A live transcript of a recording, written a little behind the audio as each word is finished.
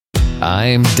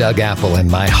I'm Doug Apple, and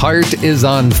my heart is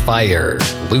on fire.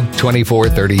 Luke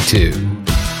 24:32.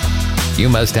 You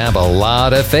must have a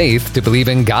lot of faith to believe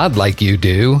in God like you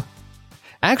do.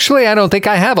 Actually, I don't think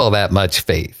I have all that much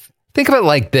faith. Think of it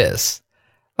like this.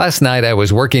 Last night I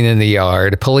was working in the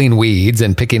yard, pulling weeds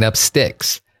and picking up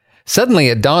sticks. Suddenly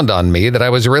it dawned on me that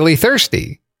I was really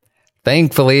thirsty.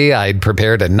 Thankfully, I'd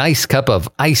prepared a nice cup of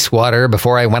ice water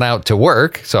before I went out to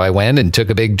work, so I went and took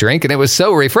a big drink, and it was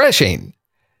so refreshing.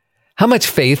 How much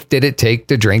faith did it take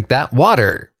to drink that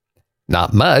water?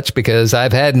 Not much, because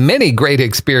I've had many great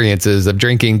experiences of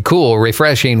drinking cool,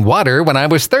 refreshing water when I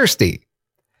was thirsty.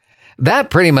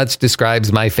 That pretty much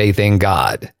describes my faith in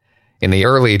God. In the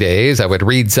early days, I would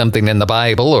read something in the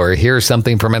Bible or hear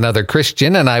something from another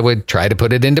Christian, and I would try to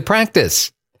put it into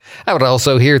practice. I would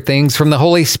also hear things from the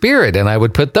Holy Spirit, and I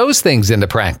would put those things into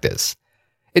practice.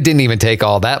 It didn't even take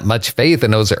all that much faith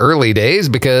in those early days,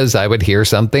 because I would hear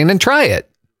something and try it.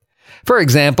 For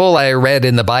example, I read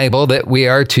in the Bible that we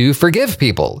are to forgive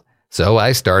people, so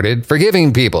I started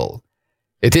forgiving people.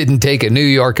 It didn't take a New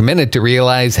York minute to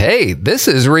realize, hey, this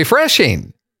is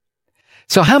refreshing.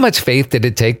 So how much faith did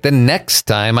it take the next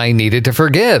time I needed to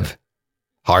forgive?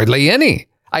 Hardly any.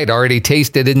 I'd already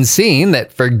tasted and seen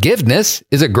that forgiveness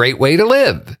is a great way to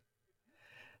live.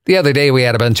 The other day, we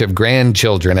had a bunch of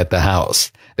grandchildren at the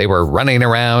house. They were running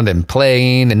around and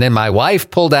playing, and then my wife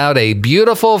pulled out a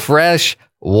beautiful, fresh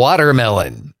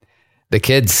watermelon. The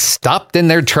kids stopped in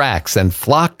their tracks and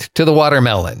flocked to the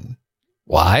watermelon.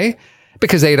 Why?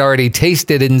 Because they'd already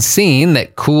tasted and seen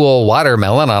that cool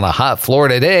watermelon on a hot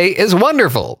Florida day is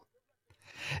wonderful.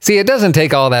 See, it doesn't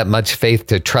take all that much faith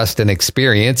to trust an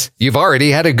experience you've already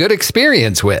had a good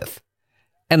experience with.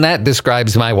 And that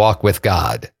describes my walk with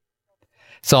God.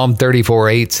 Psalm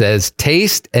 34:8 says,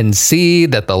 "Taste and see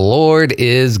that the Lord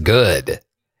is good."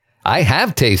 I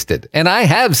have tasted and I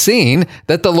have seen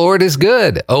that the Lord is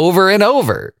good over and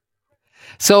over.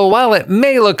 So while it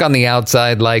may look on the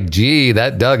outside like, gee,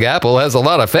 that Doug Apple has a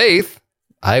lot of faith,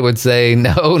 I would say,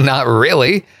 no, not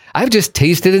really. I've just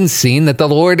tasted and seen that the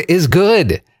Lord is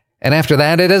good. And after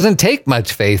that, it doesn't take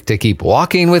much faith to keep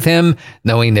walking with him,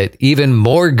 knowing that even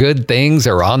more good things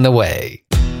are on the way.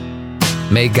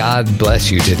 May God bless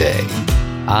you today.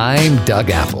 I'm Doug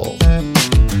Apple.